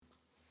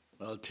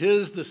Well,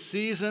 'tis the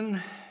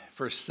season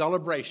for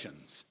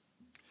celebrations.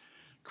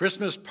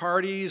 Christmas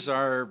parties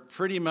are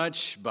pretty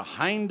much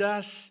behind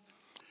us,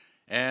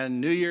 and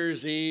New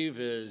Year's Eve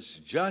is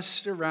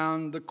just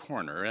around the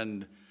corner.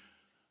 And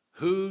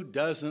who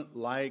doesn't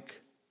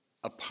like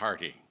a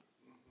party?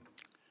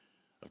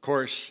 Of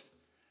course,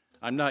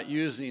 I'm not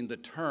using the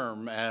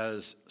term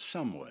as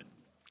some would.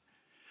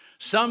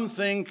 Some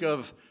think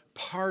of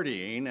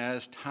partying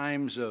as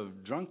times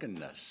of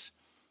drunkenness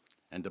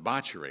and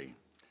debauchery.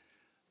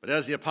 But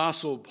as the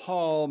Apostle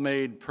Paul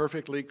made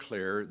perfectly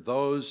clear,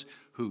 those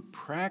who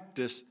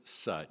practice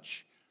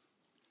such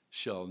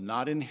shall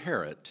not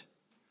inherit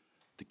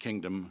the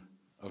kingdom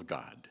of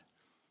God.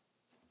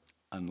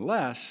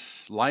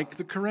 Unless, like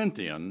the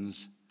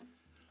Corinthians,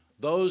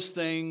 those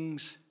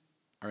things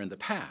are in the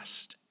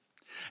past,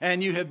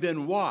 and you have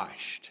been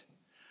washed,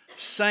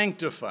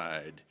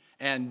 sanctified,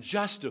 and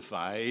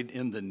justified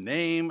in the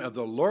name of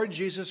the Lord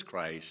Jesus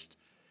Christ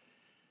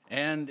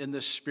and in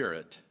the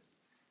Spirit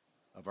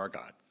of our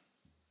God.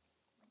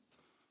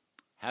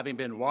 Having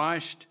been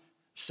washed,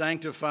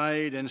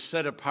 sanctified, and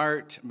set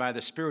apart by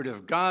the Spirit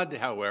of God,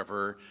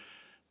 however,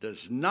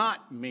 does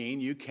not mean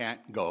you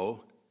can't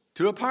go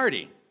to a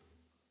party.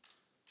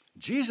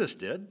 Jesus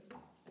did.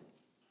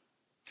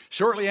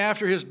 Shortly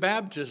after his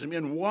baptism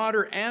in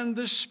water and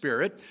the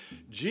Spirit,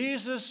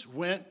 Jesus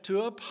went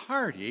to a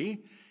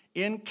party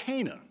in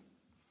Cana.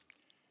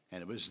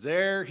 And it was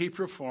there he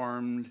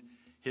performed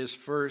his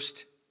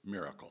first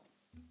miracle.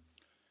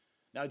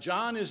 Now,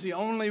 John is the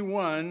only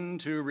one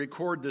to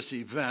record this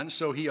event,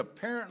 so he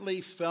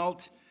apparently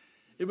felt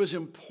it was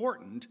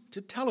important to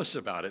tell us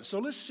about it. So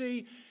let's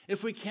see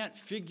if we can't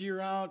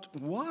figure out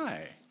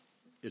why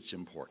it's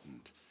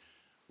important.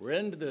 We're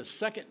into the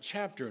second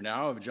chapter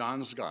now of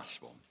John's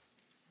Gospel.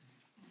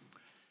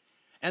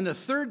 And the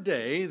third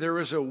day, there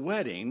was a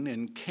wedding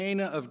in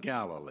Cana of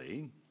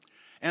Galilee,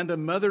 and the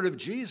mother of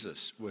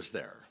Jesus was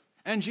there.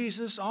 And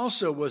Jesus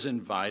also was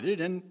invited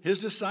and his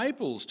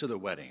disciples to the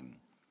wedding.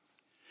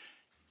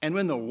 And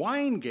when the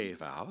wine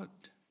gave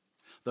out,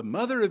 the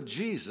mother of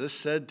Jesus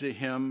said to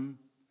him,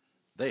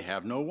 "They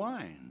have no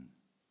wine."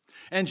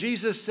 And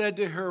Jesus said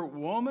to her,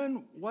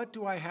 "Woman, what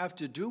do I have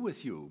to do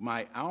with you?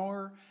 My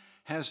hour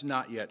has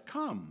not yet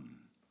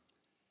come."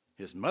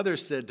 His mother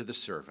said to the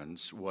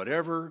servants,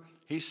 "Whatever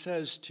he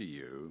says to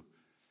you,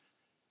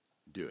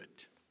 do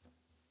it."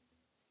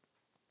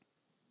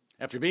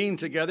 After being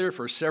together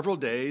for several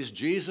days,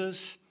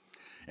 Jesus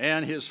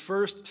and his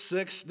first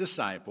 6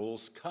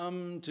 disciples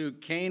come to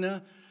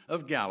Cana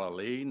of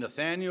Galilee,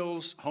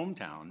 Nathanael's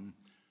hometown,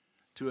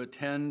 to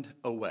attend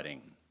a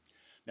wedding.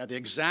 Now, the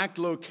exact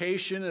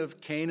location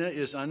of Cana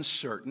is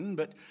uncertain,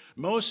 but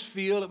most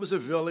feel it was a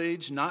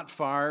village not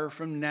far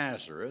from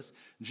Nazareth,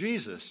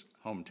 Jesus'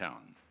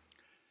 hometown.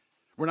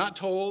 We're not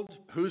told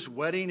whose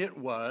wedding it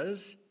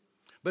was,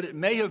 but it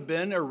may have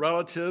been a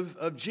relative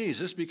of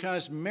Jesus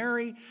because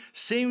Mary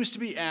seems to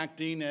be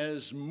acting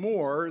as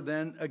more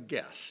than a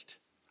guest.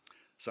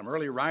 Some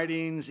early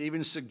writings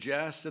even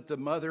suggest that the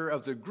mother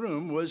of the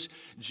groom was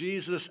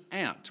Jesus'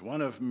 aunt,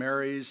 one of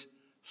Mary's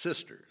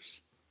sisters.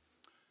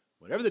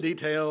 Whatever the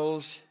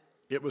details,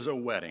 it was a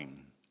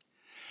wedding.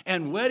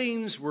 And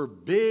weddings were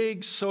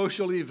big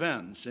social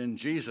events in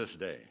Jesus'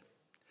 day.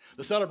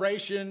 The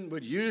celebration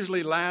would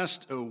usually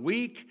last a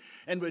week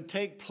and would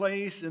take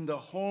place in the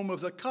home of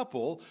the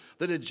couple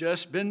that had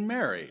just been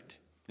married.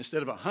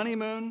 Instead of a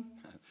honeymoon,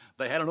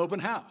 they had an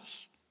open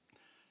house.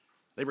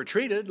 They were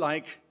treated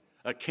like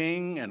a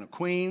king and a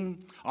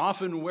queen,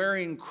 often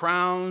wearing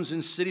crowns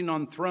and sitting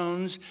on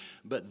thrones,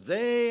 but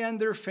they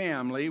and their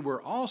family were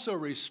also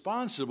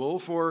responsible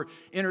for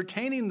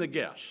entertaining the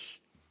guests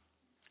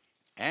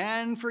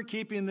and for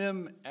keeping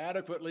them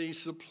adequately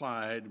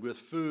supplied with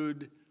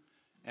food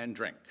and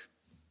drink.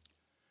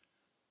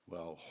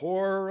 Well,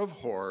 horror of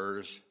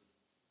horrors,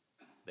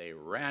 they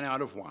ran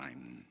out of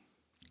wine.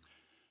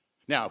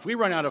 Now, if we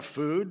run out of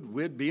food,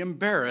 we'd be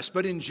embarrassed,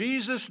 but in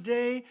Jesus'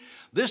 day,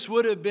 this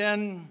would have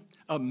been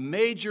a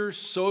major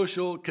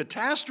social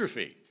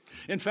catastrophe.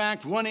 In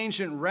fact, one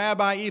ancient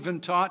rabbi even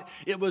taught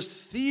it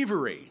was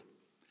thievery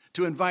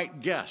to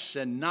invite guests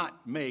and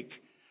not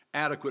make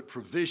adequate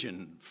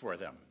provision for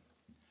them.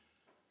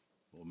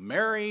 Well,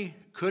 Mary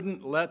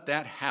couldn't let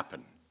that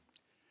happen.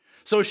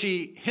 So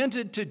she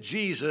hinted to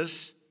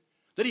Jesus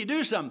that he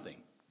do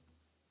something.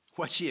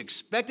 What she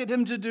expected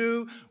him to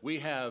do, we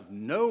have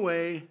no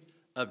way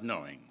of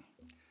knowing.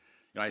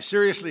 I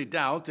seriously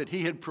doubt that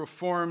he had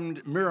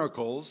performed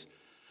miracles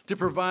to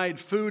provide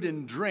food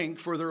and drink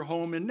for their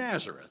home in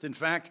Nazareth. In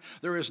fact,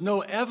 there is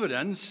no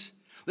evidence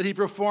that he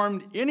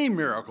performed any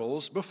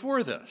miracles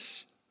before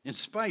this, in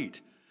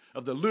spite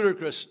of the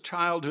ludicrous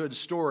childhood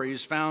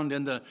stories found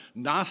in the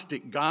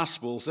Gnostic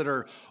Gospels that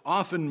are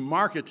often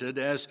marketed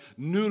as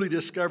newly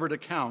discovered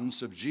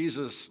accounts of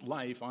Jesus'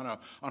 life on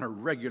a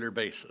regular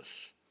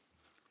basis.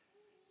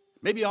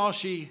 Maybe all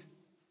she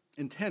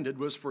intended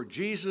was for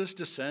Jesus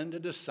to send a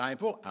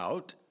disciple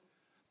out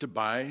to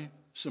buy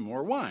some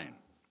more wine.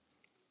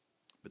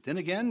 But then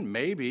again,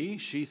 maybe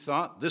she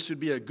thought this would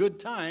be a good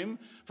time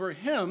for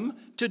him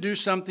to do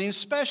something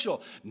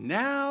special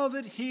now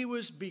that he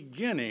was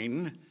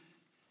beginning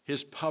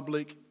his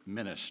public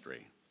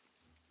ministry.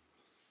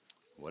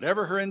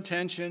 Whatever her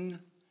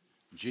intention,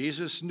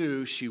 Jesus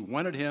knew she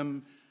wanted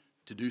him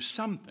to do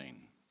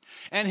something.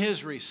 And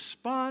his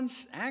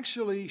response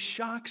actually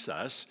shocks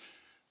us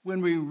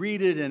when we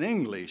read it in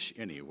English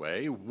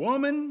anyway.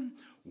 "Woman,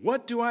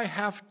 what do I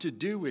have to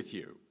do with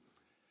you?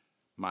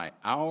 My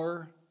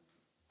hour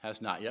has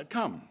not yet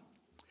come."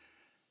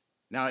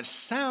 Now it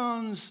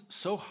sounds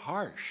so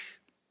harsh,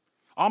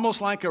 almost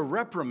like a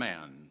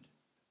reprimand.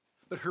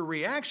 But her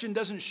reaction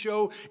doesn't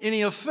show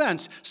any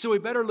offense, so we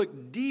better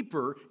look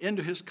deeper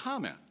into his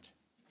comment.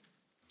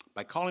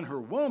 By calling her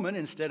woman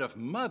instead of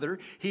mother,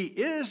 he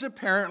is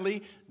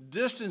apparently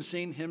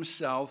distancing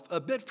himself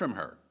a bit from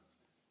her.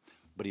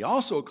 But he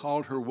also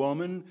called her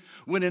woman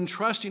when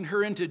entrusting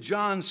her into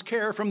John's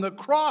care from the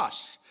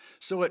cross.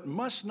 So it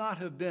must not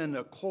have been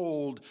a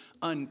cold,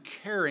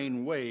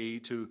 uncaring way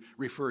to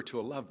refer to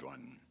a loved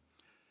one.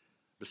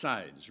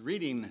 Besides,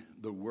 reading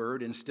the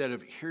word instead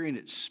of hearing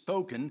it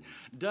spoken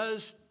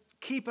does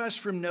keep us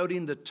from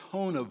noting the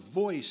tone of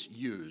voice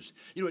used.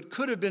 It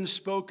could have been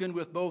spoken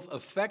with both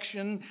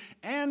affection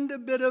and a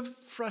bit of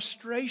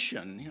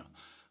frustration.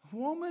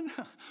 "Woman,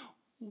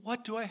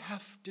 what do I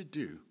have to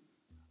do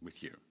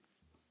with you?"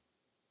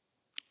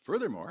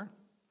 Furthermore,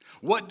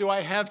 "what do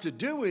I have to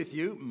do with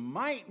you"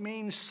 might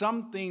mean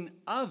something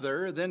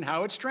other than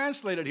how it's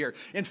translated here.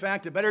 In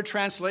fact, a better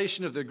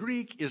translation of the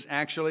Greek is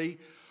actually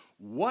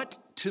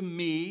 "what to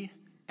me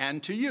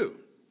and to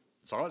you."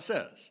 That's all it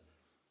says.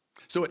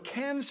 So it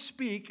can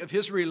speak of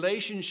his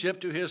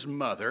relationship to his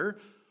mother,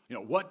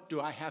 "what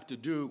do I have to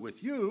do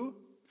with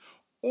you?"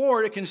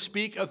 Or it can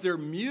speak of their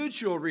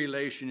mutual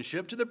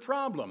relationship to the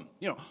problem.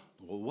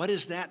 What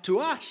is that to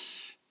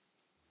us?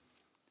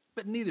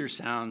 But neither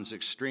sounds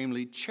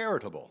extremely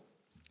charitable.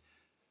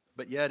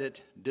 But yet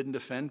it didn't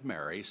offend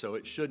Mary, so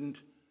it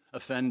shouldn't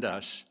offend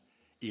us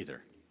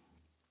either.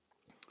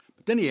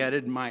 But then he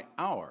added, "my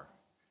hour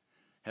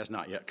has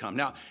not yet come."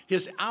 Now,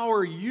 his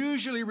hour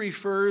usually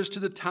refers to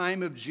the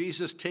time of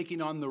Jesus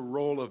taking on the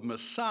role of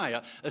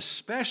Messiah,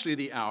 especially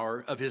the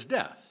hour of his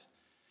death.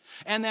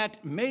 And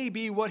that may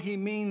be what he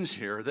means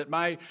here, that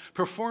by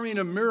performing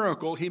a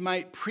miracle, he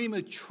might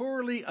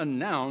prematurely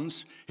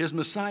announce his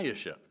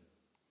messiahship.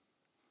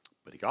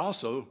 But he could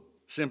also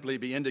simply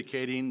be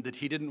indicating that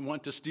he didn't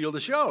want to steal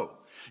the show.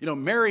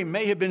 Mary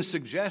may have been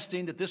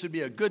suggesting that this would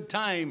be a good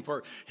time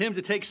for him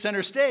to take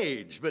center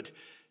stage, but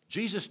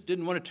Jesus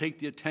didn't want to take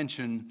the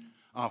attention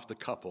off the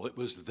couple. It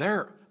was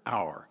their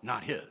hour,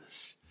 not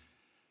his.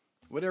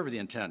 Whatever the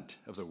intent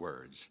of the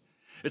words,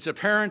 it's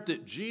apparent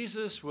that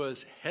Jesus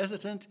was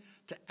hesitant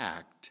to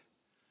act,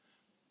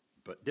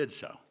 but did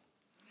so.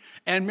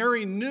 And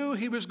Mary knew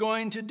he was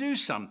going to do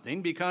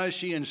something because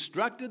she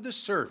instructed the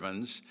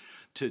servants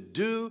to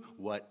do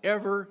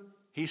whatever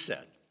he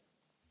said.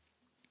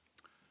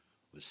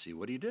 Let's see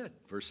what he did,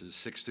 verses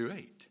 6 through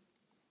 8.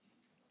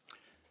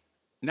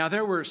 "Now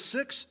there were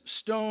 6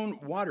 stone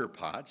water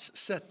pots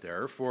set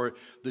there for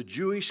the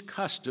Jewish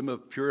custom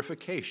of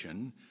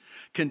purification,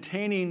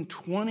 containing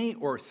 20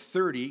 or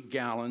 30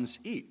 gallons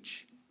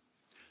each.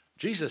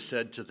 Jesus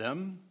said to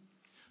them,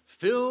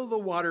 'Fill the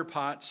water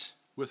pots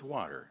with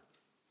water.'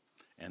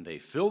 And they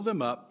filled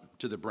them up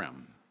to the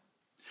brim.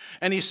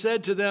 And he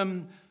said to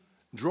them,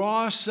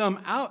 'Draw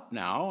some out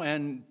now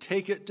and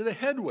take it to the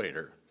head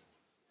waiter.'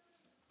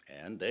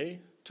 And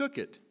they took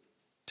it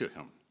to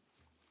him."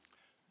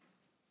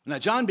 Now,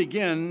 John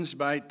begins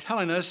by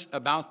telling us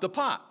about the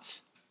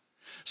pots.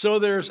 So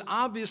there's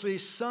obviously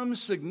some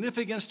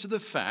significance to the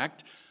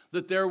fact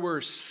that there were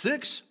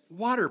 6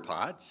 water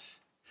pots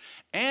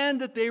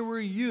and that they were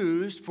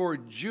used for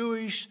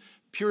Jewish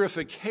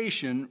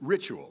purification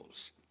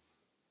rituals.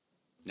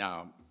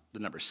 Now, the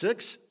number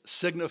 6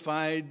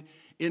 signified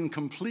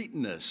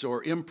incompleteness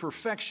or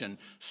imperfection.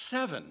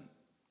 7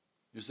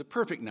 is the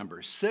perfect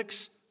number.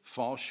 6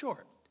 falls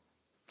short.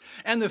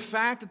 And the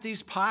fact that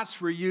these pots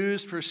were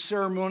used for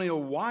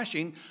ceremonial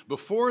washing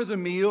before the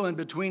meal and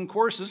between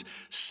courses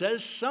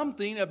says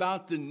something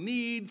about the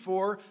need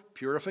for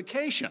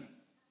purification.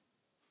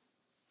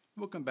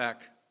 We'll come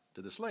back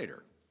to this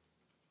later.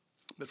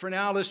 But for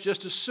now, let's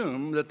just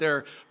assume that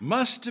there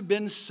must have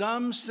been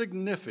some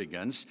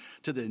significance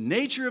to the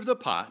nature of the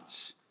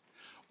pots,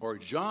 or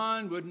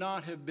John would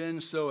not have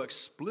been so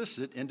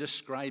explicit in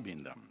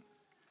describing them.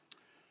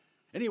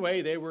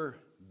 Anyway, they were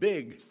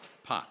big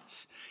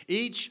pots,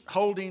 each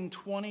holding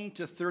 20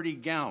 to 30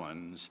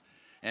 gallons,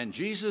 and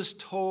Jesus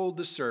told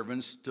the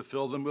servants to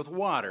fill them with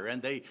water,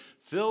 and they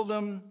filled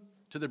them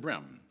to the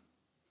brim.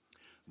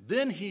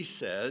 Then he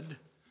said,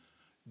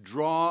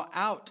 "Draw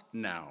out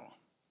now."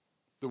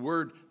 The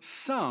word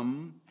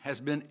 "some" has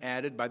been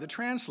added by the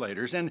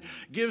translators and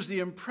gives the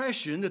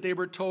impression that they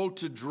were told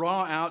to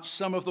draw out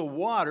some of the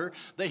water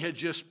they had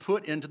just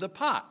put into the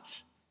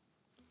pots.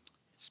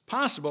 It's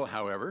possible,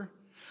 however,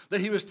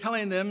 that he was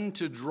telling them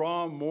to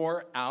draw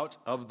more out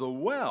of the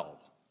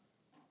well.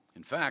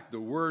 In fact, the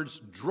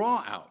words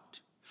 "draw out"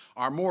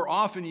 are more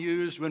often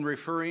used when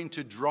referring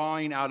to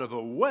drawing out of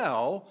a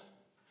well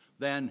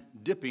than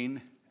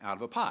dipping out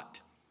of a pot.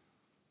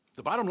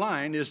 The bottom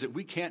line is that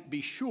we can't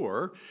be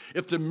sure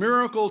if the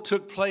miracle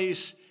took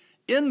place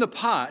in the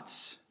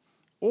pots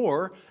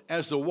or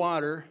as the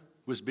water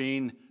was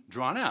being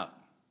drawn out.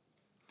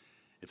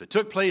 If it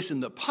took place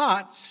in the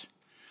pots,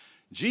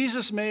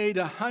 Jesus made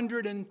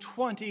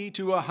 120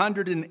 to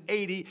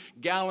 180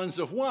 gallons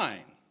of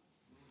wine,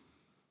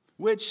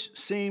 which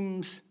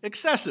seems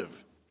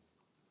excessive.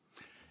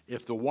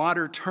 If the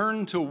water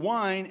turned to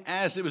wine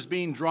as it was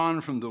being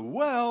drawn from the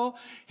well,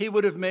 he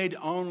would have made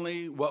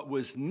only what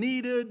was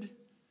needed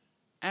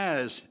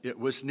as it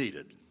was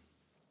needed.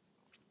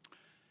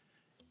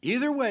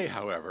 Either way,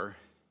 however,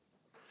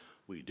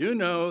 we do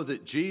know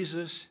that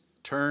Jesus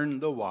turned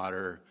the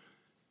water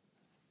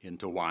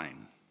into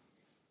wine.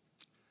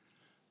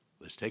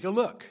 Let's take a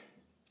look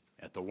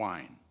at the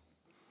wine.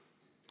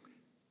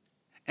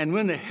 And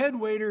when the head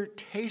waiter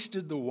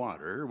tasted the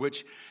water,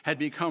 which had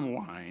become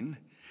wine,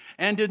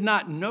 and did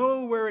not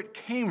know where it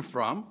came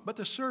from, but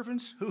the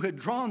servants who had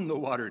drawn the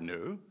water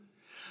knew,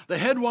 the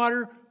head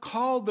waiter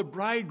called the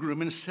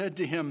bridegroom and said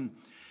to him,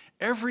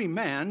 "Every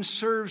man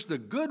serves the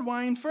good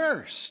wine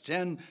first,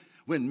 and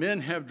when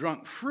men have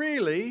drunk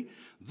freely,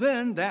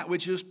 then that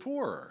which is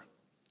poorer.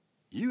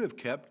 You have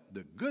kept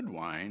the good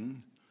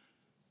wine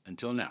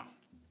until now."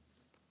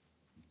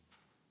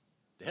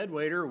 The head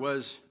waiter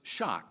was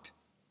shocked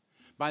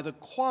by the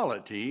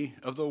quality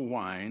of the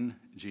wine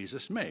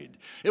Jesus made.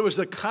 It was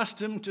the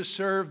custom to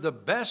serve the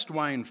best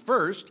wine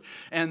first,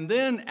 and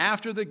then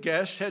after the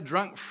guests had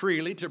drunk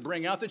freely to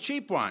bring out the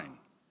cheap wine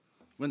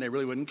when they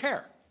really wouldn't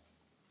care.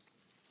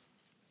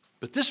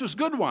 But this was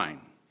good wine.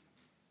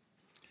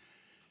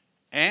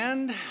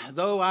 And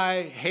though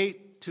I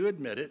hate to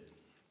admit it,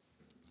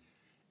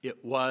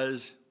 it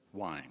was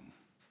wine.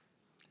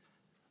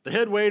 The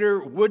head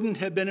waiter wouldn't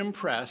have been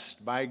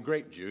impressed by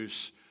grape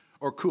juice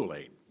or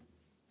Kool-Aid.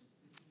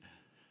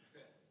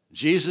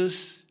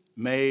 Jesus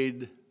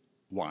made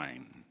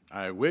wine.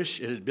 I wish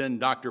it had been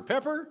Dr.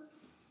 Pepper,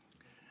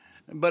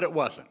 but it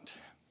wasn't.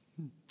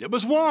 It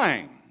was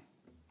wine.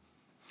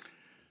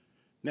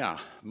 Now,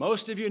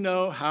 most of you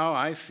know how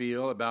I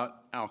feel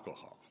about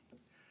alcohol.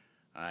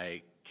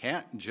 I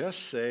can't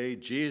just say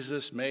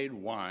Jesus made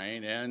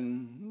wine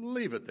and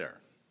leave it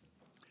there.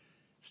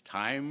 It's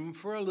time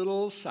for a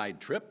little side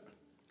trip,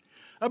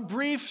 a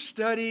brief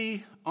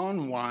study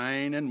on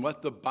wine and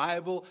what the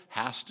Bible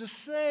has to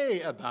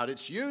say about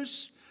its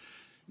use,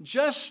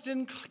 just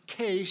in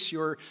case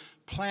you're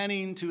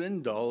planning to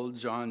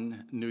indulge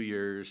on New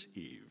Year's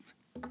Eve.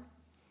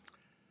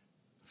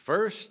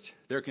 First,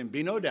 there can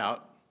be no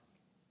doubt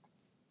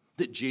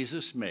that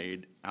Jesus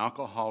made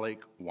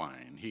alcoholic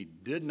wine. He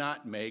did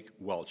not make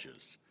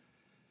Welch's.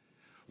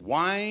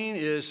 Wine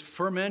is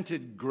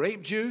fermented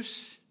grape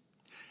juice,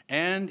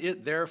 and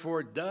it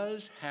therefore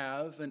does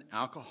have an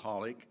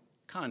alcoholic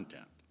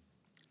content.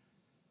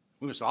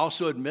 We must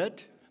also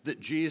admit that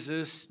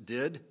Jesus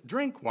did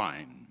drink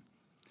wine.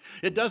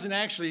 It doesn't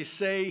actually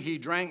say he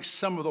drank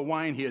some of the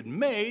wine he had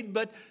made,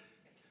 but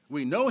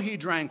we know he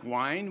drank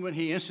wine when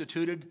he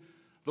instituted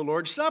the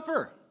Lord's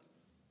Supper.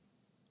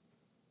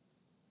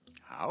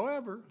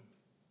 However,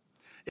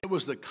 it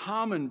was the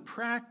common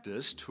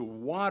practice to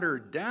water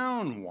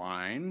down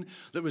wine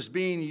that was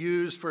being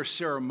used for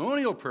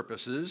ceremonial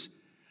purposes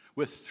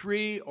with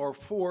 3 or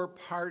 4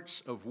 parts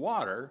of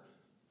water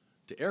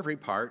to every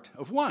part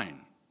of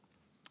wine.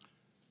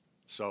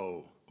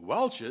 So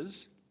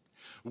Welch's,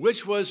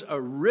 which was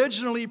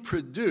originally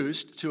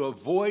produced to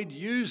avoid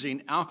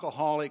using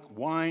alcoholic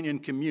wine in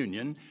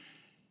communion,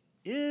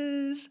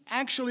 is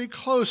actually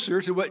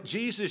closer to what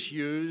Jesus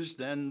used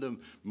than the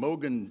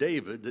Mogan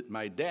David that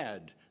my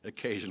dad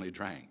occasionally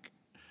drank.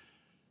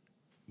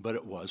 But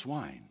it was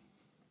wine.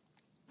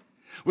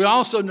 We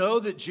also know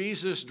that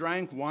Jesus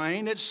drank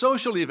wine at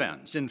social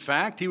events. In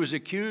fact, he was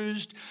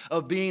accused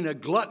of being a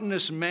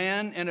gluttonous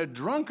man and a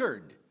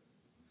drunkard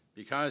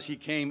because he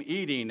came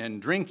eating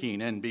and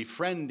drinking and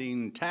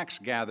befriending tax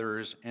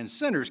gatherers and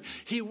sinners.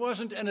 He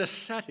wasn't an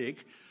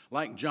ascetic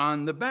like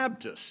John the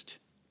Baptist.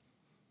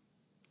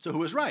 So who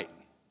was right?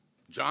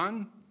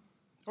 John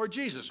or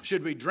Jesus?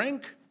 Should we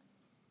drink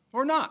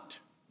or not?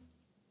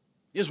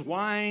 Is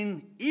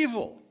wine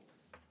evil?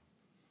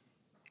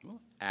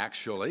 Well,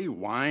 actually,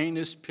 wine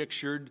is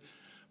pictured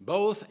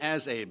both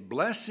as a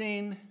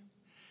blessing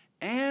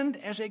and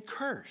as a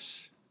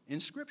curse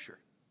in Scripture.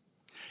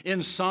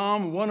 In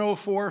Psalm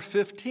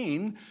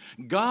 104:15,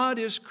 God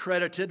is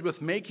credited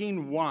with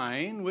making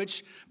wine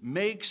which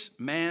makes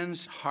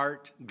man's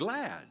heart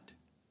glad.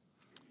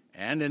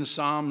 And in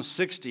Psalm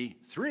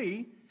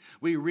 63,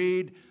 we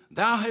read,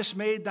 "Thou hast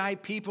made thy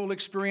people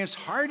experience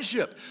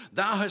hardship.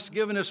 Thou hast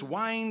given us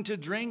wine to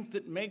drink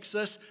that makes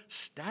us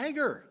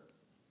stagger."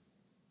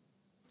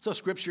 So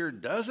Scripture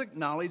does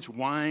acknowledge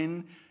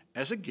wine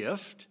as a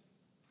gift,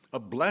 a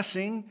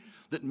blessing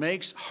that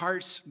makes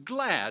hearts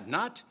glad,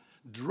 not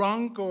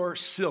drunk or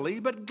silly,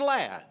 but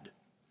glad,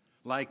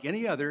 like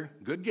any other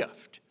good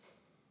gift.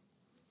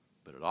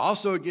 but it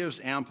also gives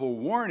ample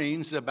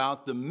warnings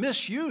about the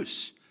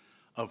misuse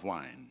of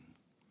wine.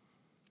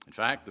 In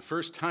fact, the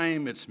first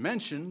time it's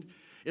mentioned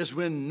is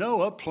when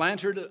Noah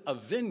planted a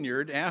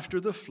vineyard after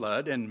the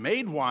flood and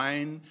made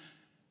wine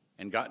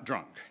and got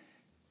drunk,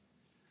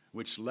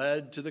 which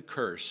led to the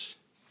curse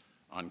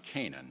on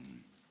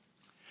Canaan.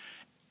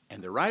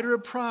 And the writer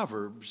of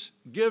Proverbs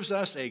gives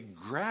us a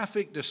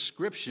graphic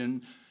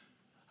description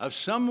of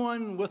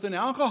someone with an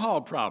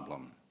alcohol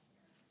problem,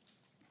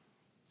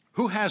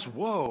 who has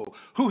woe,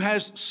 who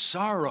has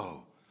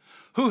sorrow,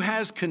 who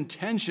has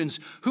contentions,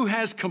 who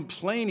has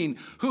complaining,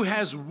 who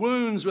has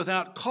wounds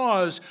without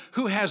cause,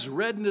 who has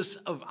redness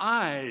of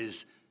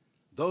eyes,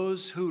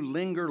 those who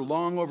linger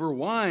long over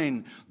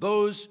wine,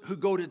 those who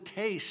go to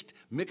taste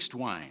mixed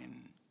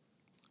wine.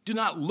 Do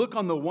not look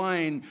on the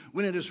wine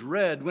when it is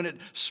red, when it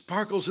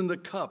sparkles in the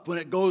cup, when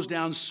it goes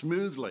down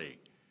smoothly.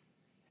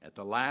 At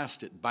the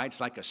last, it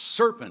bites like a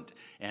serpent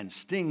and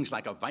stings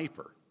like a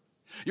viper.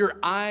 Your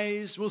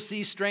eyes will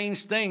see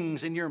strange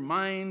things, and your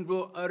mind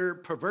will utter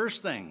perverse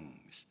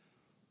things.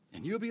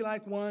 And you'll be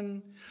like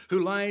one who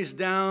lies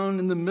down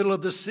in the middle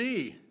of the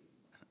sea,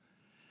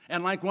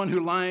 and like one who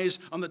lies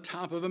on the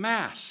top of a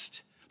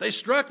mast. They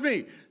struck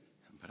me,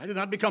 but I did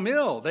not become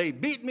ill. They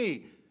beat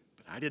me,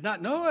 but I did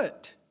not know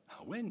it.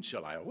 When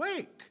shall I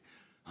awake?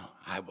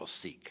 I will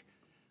seek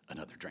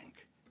another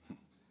drink.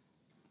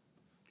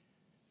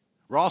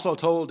 We're also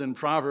told in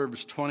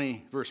Proverbs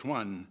 20, verse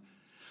 1,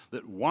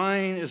 that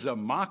wine is a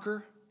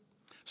mocker,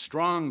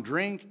 strong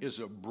drink is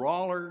a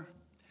brawler,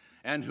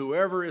 and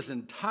whoever is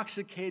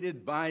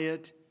intoxicated by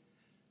it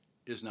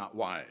is not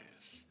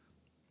wise.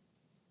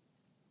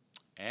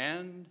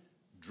 And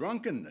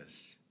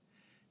drunkenness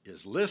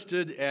is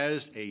listed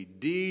as a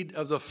deed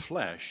of the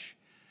flesh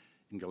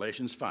in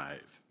Galatians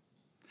 5.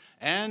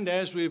 And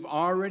as we've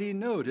already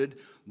noted,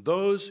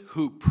 those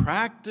who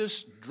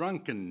practice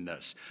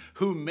drunkenness,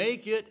 who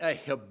make it a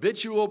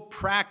habitual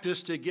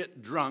practice to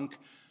get drunk,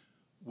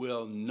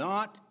 will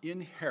not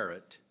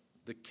inherit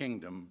the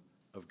kingdom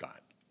of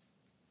God.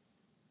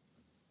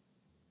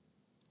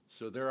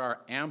 So there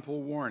are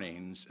ample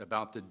warnings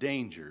about the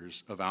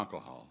dangers of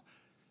alcohol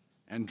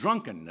and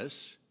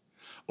drunkenness.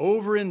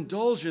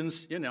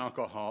 Overindulgence in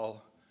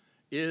alcohol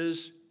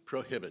is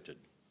prohibited.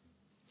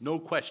 No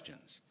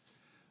questions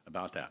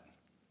about that.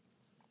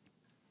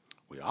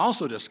 We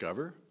also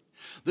discover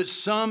that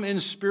some in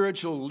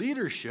spiritual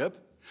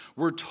leadership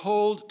were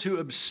told to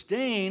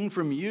abstain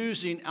from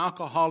using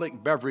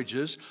alcoholic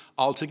beverages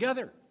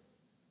altogether.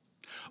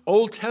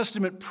 Old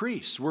Testament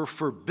priests were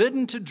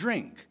forbidden to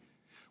drink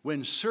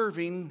when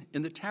serving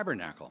in the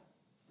tabernacle.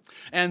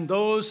 And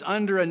those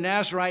under a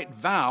Nazirite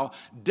vow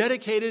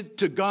dedicated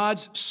to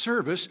God's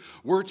service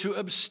were to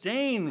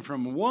abstain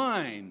from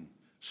wine,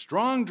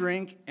 strong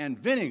drink, and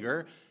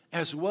vinegar,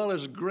 as well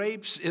as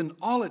grapes in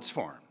all its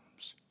forms.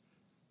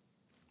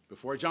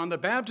 Before John the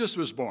Baptist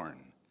was born,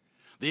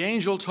 the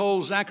angel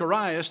told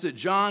Zacharias that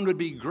John would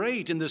be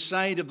great in the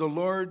sight of the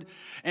Lord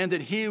and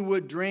that he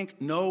would drink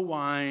no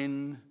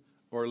wine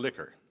or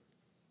liquor.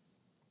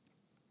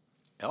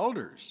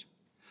 Elders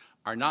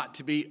are not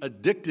to be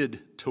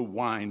addicted to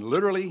wine,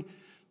 literally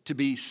to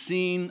be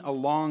seen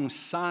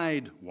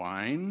alongside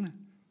wine,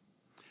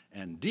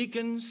 and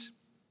deacons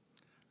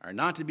are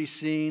not to be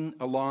seen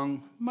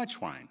along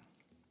much wine.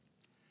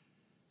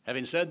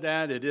 Having said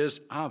that, it is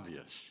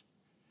obvious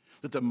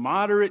that the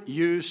moderate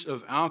use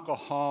of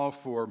alcohol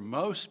for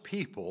most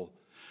people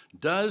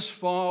does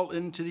fall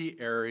into the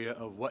area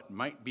of what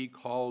might be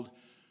called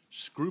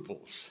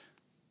scruples.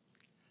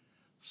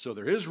 So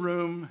there is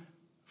room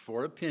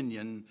for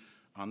opinion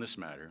on this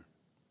matter,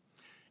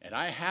 and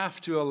I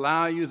have to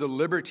allow you the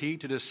liberty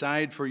to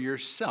decide for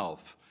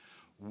yourself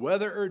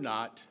whether or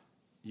not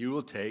you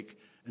will take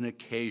an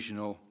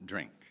occasional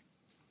drink.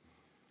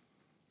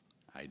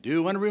 I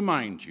do want to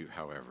remind you,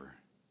 however,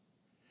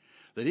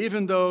 that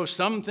even though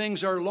some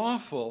things are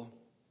lawful,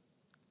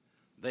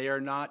 they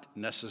are not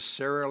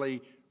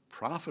necessarily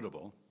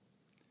profitable,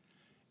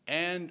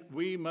 and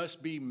we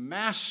must be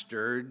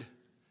mastered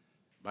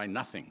by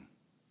nothing.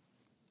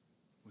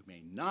 We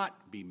may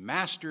not be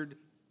mastered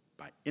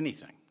by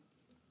anything.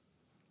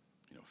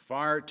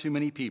 Far too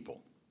many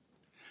people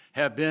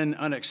have been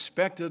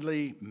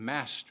unexpectedly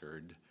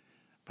mastered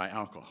by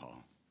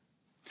alcohol.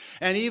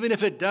 And even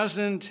if it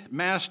doesn't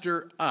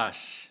master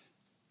us,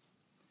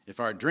 if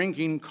our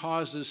drinking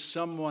causes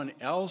someone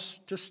else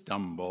to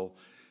stumble,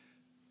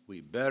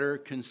 we better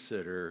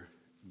consider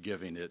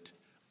giving it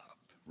up.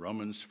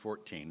 Romans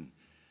 14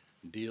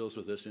 deals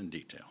with this in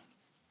detail.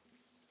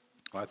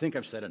 Well, I think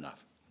I've said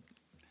enough.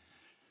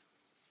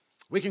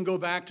 We can go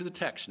back to the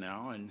text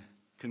now and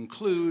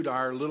conclude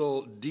our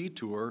little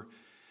detour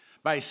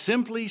by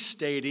simply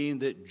stating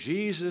that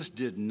Jesus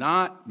did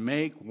not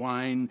make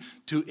wine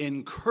to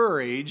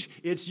encourage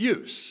its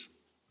use.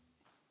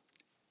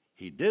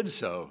 He did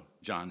so,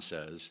 John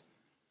says,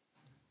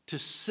 to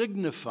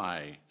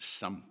signify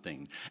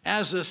something,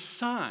 as a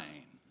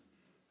sign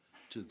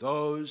to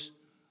those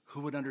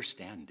who would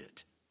understand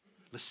it.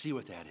 Let's see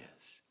what that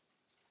is.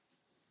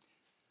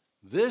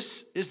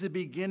 This is the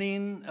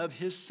beginning of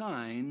his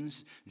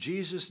signs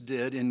Jesus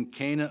did in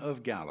Cana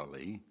of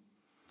Galilee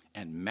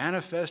and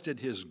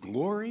manifested his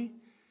glory,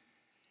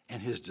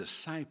 and his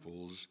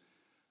disciples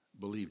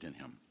believed in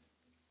him.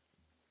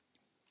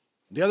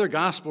 The other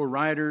gospel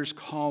writers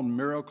call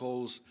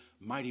miracles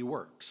mighty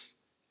works,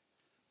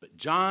 but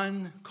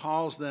John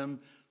calls them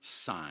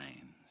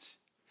signs.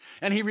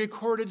 And he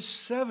recorded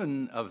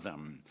 7 of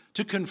them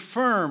to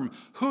confirm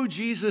who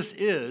Jesus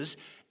is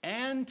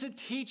and to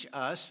teach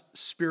us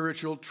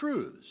spiritual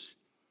truths.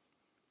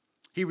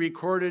 He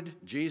recorded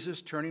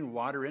Jesus turning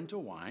water into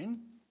wine,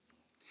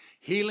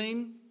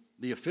 healing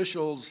the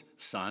official's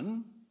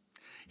son,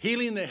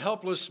 healing the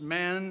helpless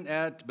man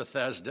at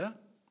Bethesda,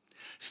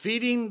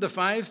 feeding the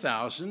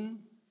 5,000,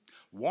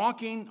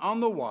 walking on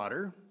the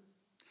water,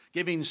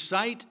 giving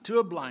sight to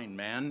a blind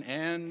man,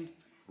 and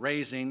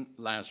raising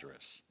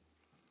Lazarus.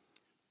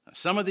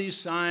 Some of these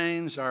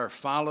signs are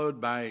followed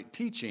by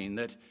teaching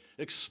that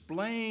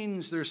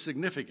explains their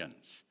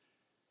significance,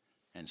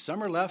 and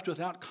some are left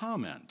without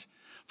comment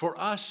for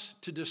us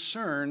to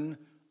discern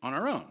on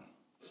our own.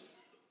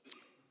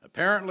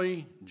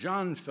 Apparently,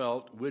 John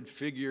felt we'd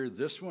figure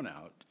this one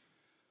out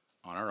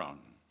on our own.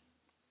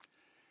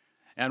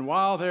 And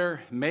while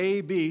there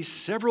may be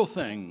several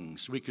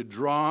things we could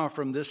draw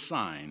from this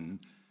sign,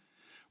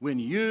 when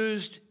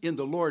used in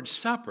the Lord's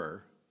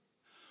Supper,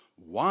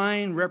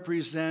 wine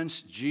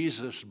represents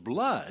Jesus'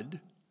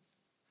 blood,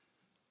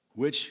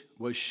 which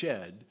was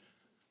shed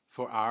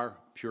for our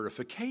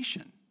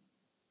purification.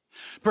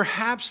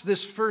 Perhaps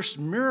this first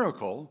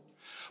miracle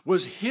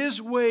was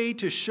his way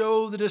to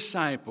show the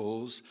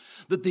disciples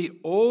that the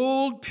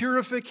old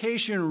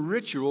purification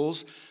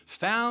rituals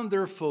found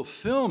their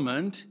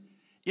fulfillment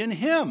in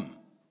him,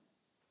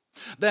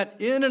 that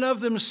in and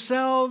of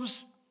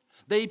themselves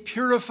they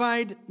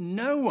purified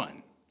no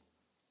one,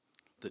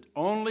 that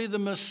only the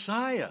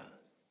Messiah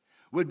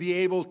would be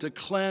able to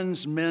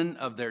cleanse men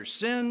of their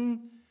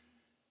sin,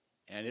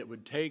 and it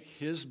would take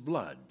his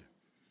blood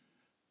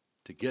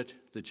to get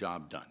the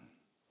job done.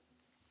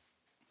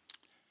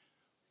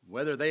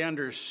 Whether they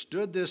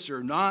understood this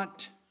or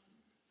not,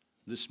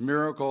 this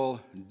miracle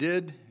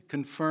did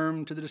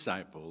confirm to the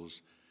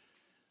disciples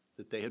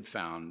that they had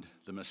found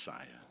the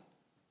Messiah.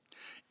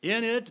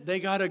 In it,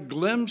 they got a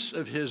glimpse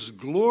of his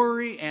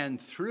glory,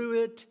 and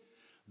through it,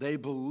 they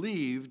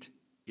believed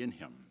in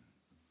him.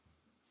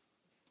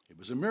 It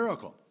was a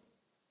miracle.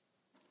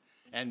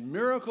 And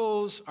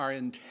miracles are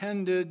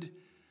intended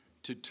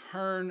to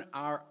turn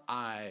our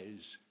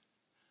eyes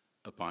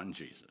upon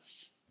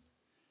Jesus.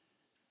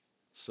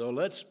 So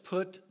let's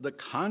put the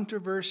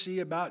controversy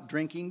about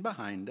drinking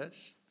behind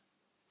us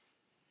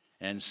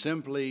and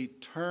simply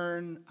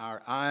turn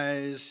our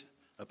eyes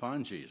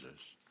upon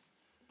Jesus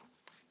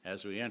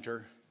as we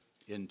enter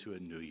into a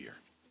new year.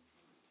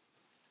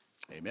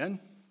 Amen?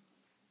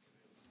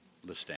 Let's stand.